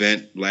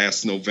event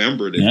last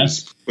November that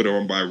was put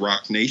on by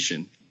Rock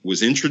Nation.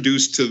 Was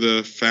introduced to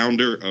the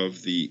founder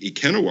of the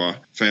Ekenewa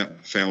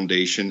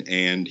Foundation,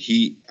 and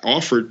he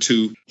offered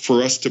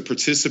for us to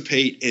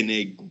participate in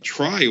a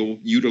trial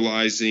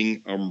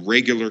utilizing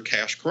regular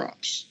cash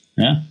crops.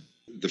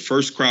 The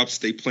first crops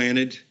they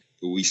planted,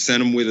 we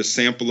sent them with a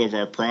sample of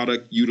our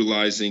product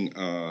utilizing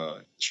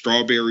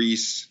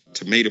strawberries,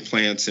 tomato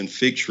plants, and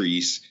fig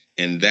trees.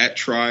 And that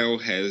trial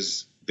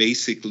has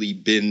basically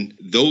been,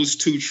 those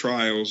two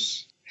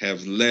trials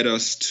have led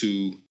us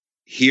to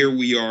here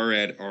we are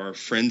at our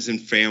friends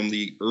and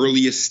family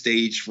earliest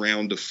stage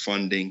round of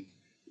funding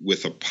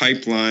with a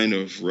pipeline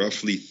of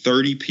roughly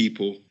 30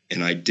 people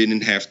And I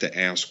didn't have to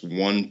ask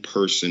one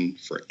person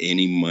for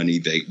any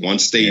money.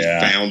 Once they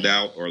found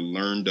out or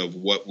learned of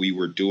what we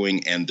were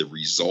doing and the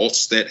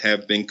results that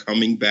have been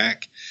coming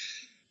back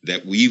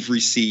that we've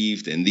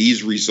received, and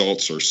these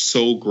results are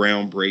so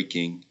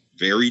groundbreaking,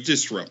 very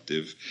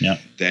disruptive,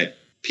 that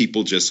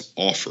people just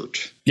offered.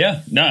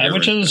 Yeah, no,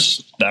 which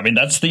is, I mean,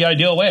 that's the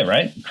ideal way,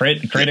 right?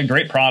 Create a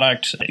great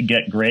product,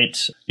 get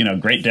great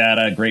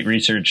data, great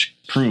research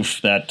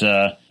proof that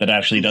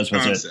actually does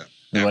what it's.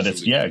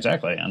 Yeah,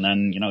 exactly. And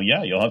then,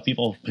 you'll have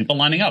people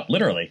lining up,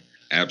 literally.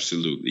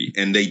 Absolutely.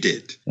 And they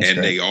did. That's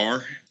great. They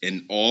are.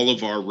 And all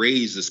of our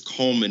raise is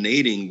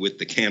culminating with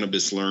the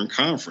Cannabis Learn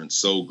Conference.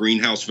 So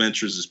Greenhouse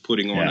Ventures is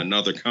putting on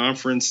another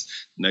conference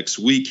next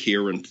week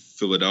here in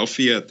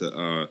Philadelphia at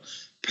the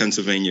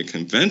Pennsylvania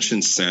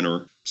Convention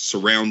Center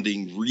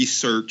surrounding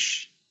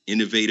research,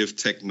 innovative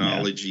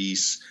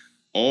technologies,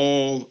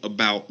 all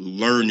about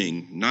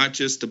learning, not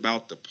just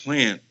about the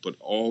plant, but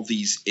all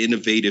these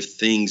innovative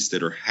things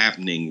that are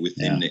happening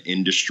within the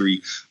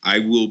industry. I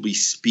will be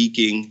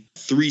speaking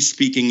 3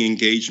 speaking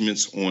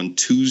engagements on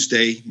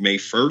Tuesday, May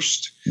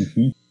 1st.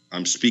 Mm-hmm.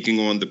 I'm speaking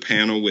on the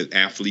panel with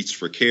Athletes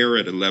for Care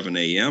at 11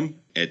 a.m.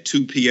 At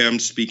 2 p.m.,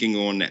 speaking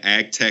on the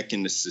ag tech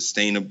and the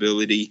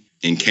sustainability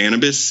in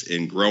cannabis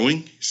and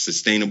growing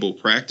sustainable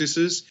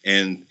practices.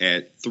 And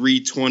at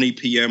 3:20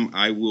 p.m.,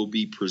 I will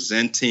be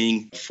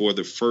presenting for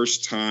the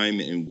first time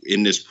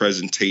in this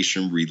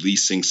presentation,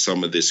 releasing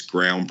some of this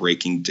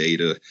groundbreaking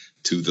data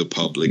to the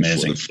public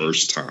for the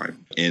first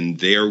time. And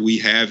there we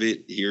have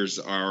it. Here's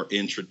our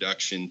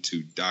introduction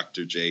to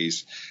Dr.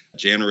 J's,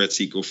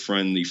 Janoret's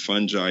Eco-Friendly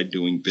Fungi,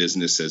 doing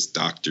business as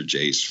Dr.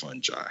 J's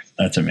Fungi.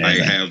 That's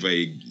amazing. I have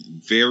a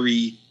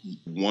very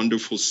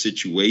wonderful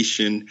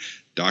situation.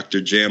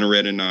 Dr.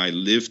 Janoret and I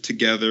live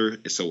together,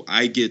 so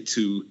I get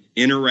to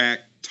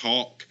interact,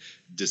 talk,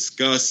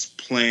 discuss,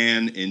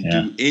 plan, and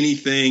do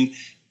anything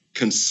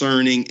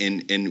concerning,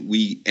 and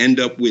we end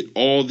up with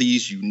all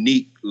these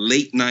unique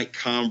late night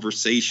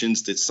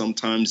conversations that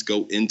sometimes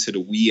go into the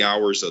wee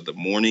hours of the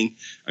morning.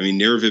 I mean,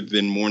 there have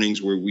been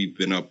mornings where we've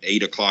been up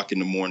 8 o'clock in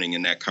the morning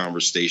and that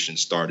conversation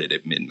started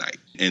at midnight.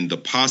 And the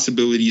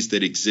possibilities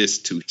that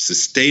exist to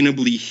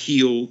sustainably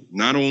heal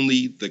not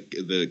only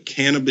the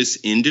cannabis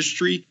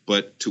industry,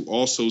 but to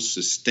also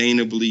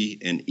sustainably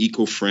and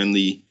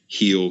eco-friendly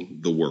heal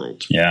the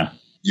world. Yeah.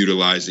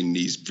 Utilizing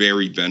these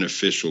very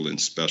beneficial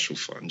and special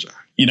fungi.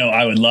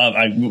 I would love,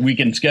 we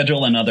can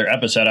schedule another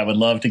episode. I would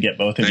love to get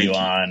both of you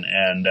on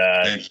and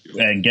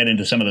get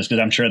into some of this,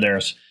 because I'm sure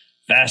there's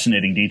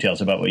fascinating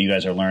details about what you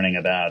guys are learning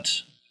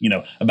about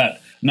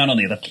not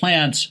only the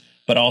plants,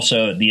 but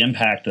also the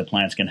impact that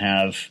plants can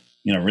have,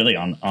 really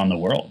on the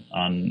world,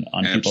 on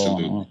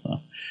people.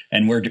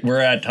 And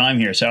we're at time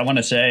here. So I want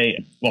to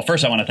say, well,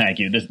 first I want to thank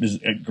you. This is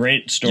a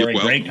great story,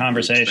 great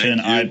conversation.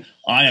 I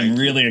am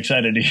really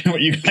excited to hear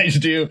what you guys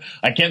do.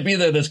 I can't be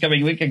there this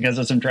coming weekend because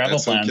of some travel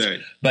plans.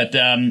 Okay. But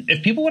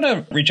if people want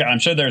to reach out, I'm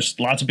sure there's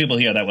lots of people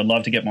here that would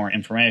love to get more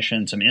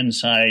information, some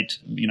insight,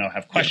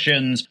 have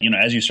questions.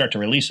 As you start to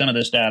release some of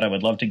this data, I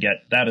would love to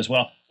get that as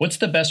well. What's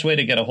the best way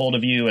to get a hold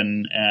of you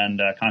and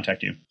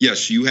contact you?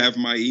 Yes, you have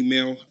my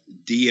email,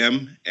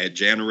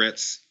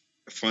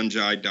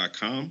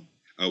 dm@janoretsfungi.com.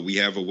 We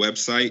have a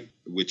website,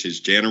 which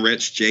is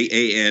Janoret's,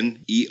 JANERETTES,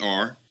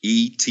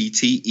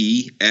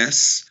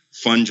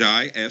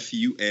 fungi,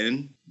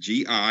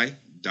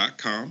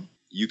 FUNGI.com.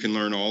 You can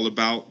learn all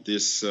about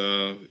this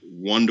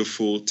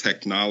wonderful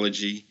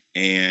technology.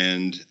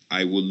 And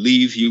I will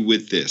leave you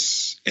with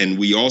this. And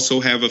we also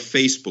have a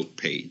Facebook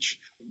page,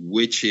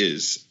 which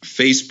is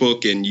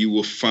Facebook, and you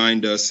will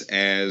find us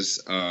as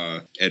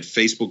at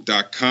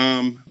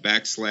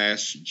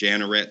facebook.com/Janoretts,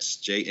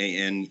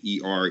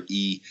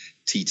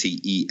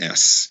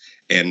 JANERETTES.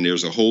 And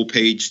there's a whole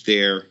page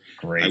there.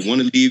 Great. I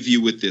want to leave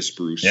you with this,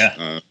 Bruce,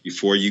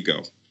 before you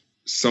go.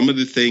 Some of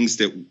the things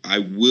that I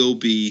will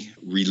be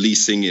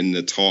releasing in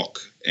the talk.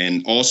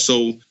 And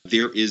also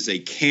there is a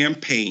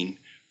campaign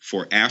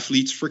for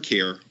Athletes for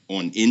Care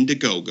on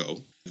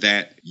Indiegogo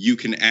that you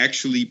can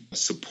actually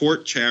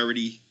support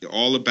charity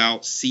all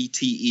about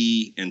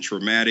CTE and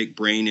traumatic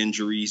brain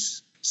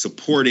injuries,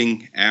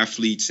 supporting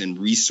athletes and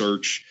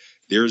research.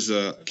 There's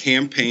a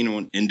campaign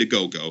on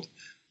Indiegogo.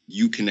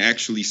 You can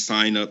actually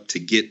sign up to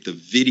get the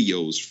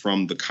videos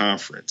from the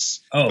conference.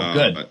 Oh,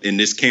 good. And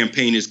this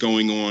campaign is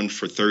going on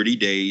for 30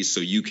 days,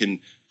 so you can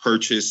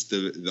purchase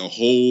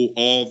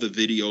all the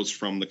videos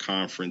from the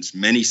conference.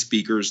 Many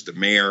speakers, the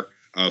mayor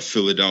of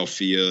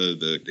Philadelphia,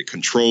 the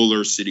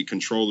controller, city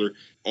controller,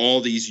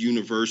 all these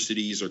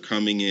universities are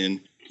coming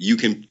in. You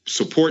can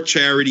support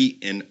charity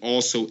and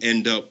also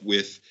end up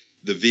with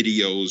the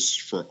videos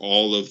for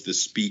all of the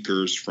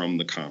speakers from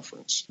the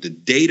conference. The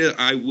data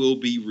I will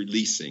be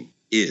releasing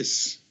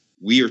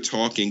we are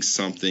talking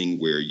something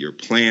where your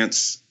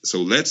plants,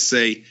 so let's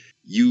say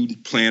you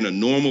plant a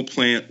normal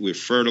plant with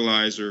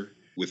fertilizer.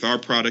 With our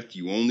product,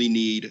 you only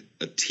need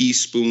a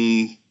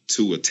teaspoon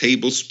to a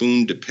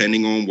tablespoon,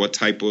 depending on what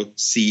type of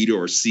seed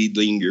or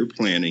seedling you're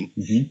planting.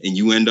 Mm-hmm. And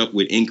you end up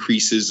with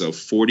increases of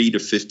 40 to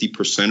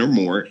 50% or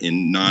more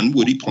in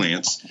non-woody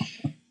plants.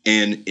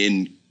 and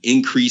in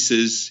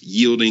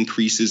yield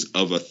increases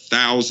of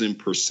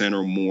 1,000%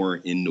 or more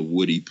in the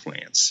woody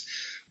plants.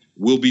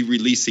 We'll be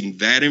releasing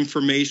that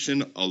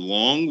information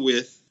along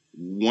with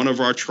one of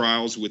our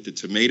trials with the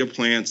tomato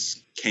plants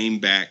came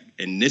back,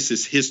 and this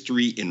is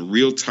history in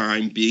real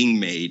time being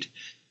made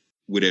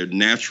with a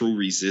natural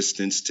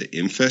resistance to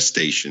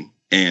infestation.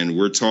 And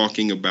we're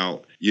talking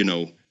about,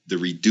 the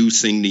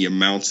reducing the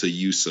amounts of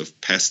use of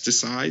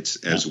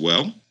pesticides as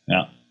well.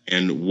 Yeah.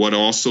 And what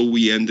also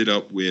we ended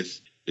up with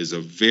is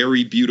a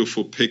very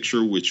beautiful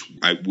picture, which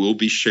I will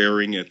be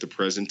sharing at the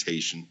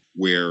presentation,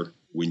 where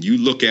when you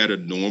look at a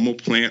normal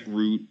plant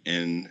root,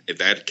 and if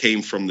that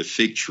came from the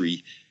fig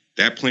tree,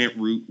 that plant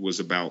root was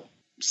about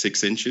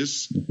 6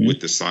 inches, with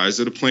the size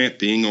of the plant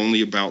being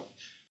only about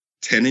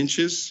 10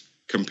 inches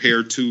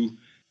compared to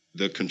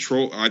the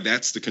control.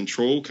 That's the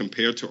control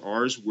compared to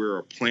ours, where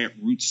a plant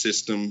root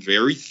system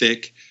very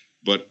thick,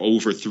 but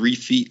over 3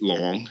 feet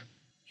long.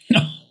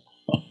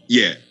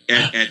 Yeah,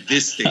 at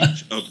this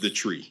stage of the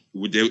tree.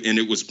 And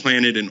it was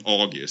planted in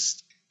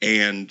August.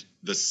 And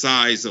the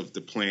size of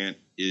the plant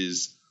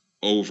is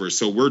over.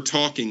 So we're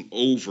talking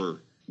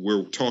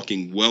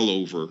well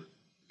over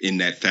in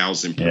that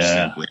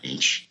 1,000%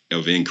 range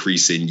of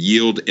increase in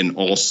yield, and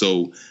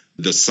also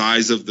the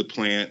size of the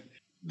plant,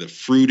 the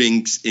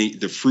fruits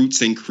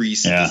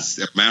increase,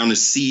 the amount of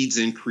seeds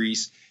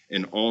increase,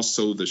 and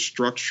also the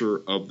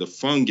structure of the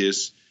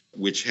fungus,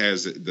 which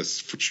has the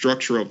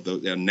structure of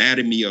the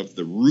anatomy of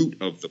the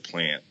root of the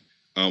plant,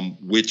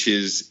 which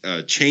is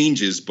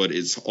changes, but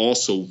it's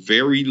also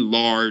very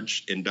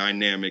large and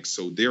dynamic.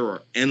 So there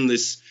are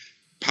endless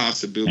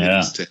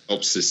possibilities to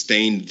help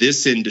sustain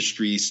this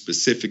industry,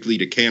 specifically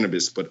to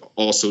cannabis, but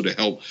also to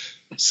help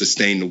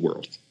sustain the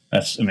world.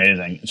 That's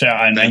amazing. So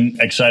I'm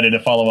excited to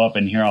follow up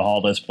and hear how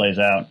all this plays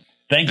out.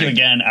 Thank you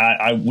again.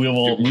 We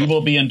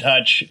will be in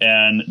touch,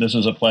 and this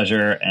was a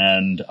pleasure.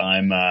 And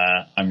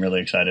I'm really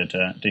excited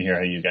to hear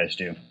how you guys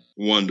do.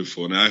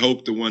 Wonderful, and I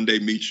hope to one day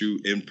meet you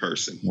in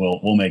person.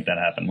 We'll make that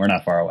happen. We're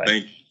not far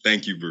away.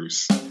 Thank you,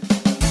 Bruce.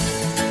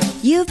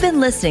 You've been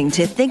listening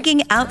to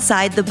Thinking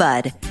Outside the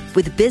Bud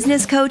with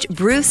business coach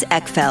Bruce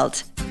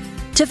Eckfeldt.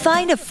 To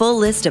find a full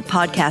list of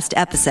podcast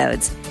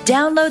episodes,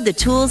 download the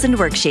tools and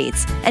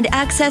worksheets, and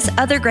access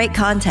other great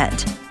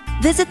content,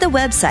 visit the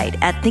website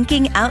at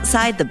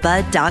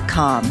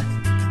thinkingoutsidethebud.com.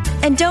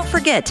 And don't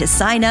forget to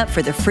sign up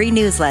for the free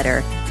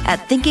newsletter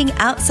at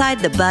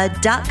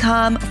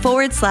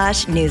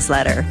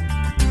thinkingoutsidethebud.com/newsletter.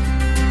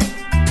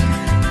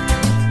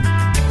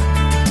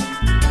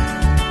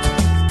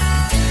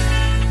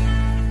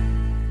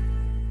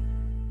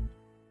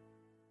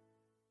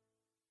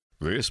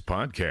 This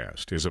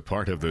podcast is a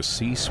part of the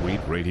C-Suite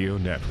Radio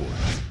Network.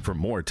 For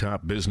more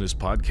top business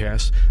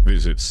podcasts,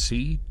 visit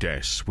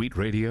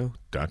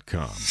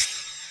c-suiteradio.com.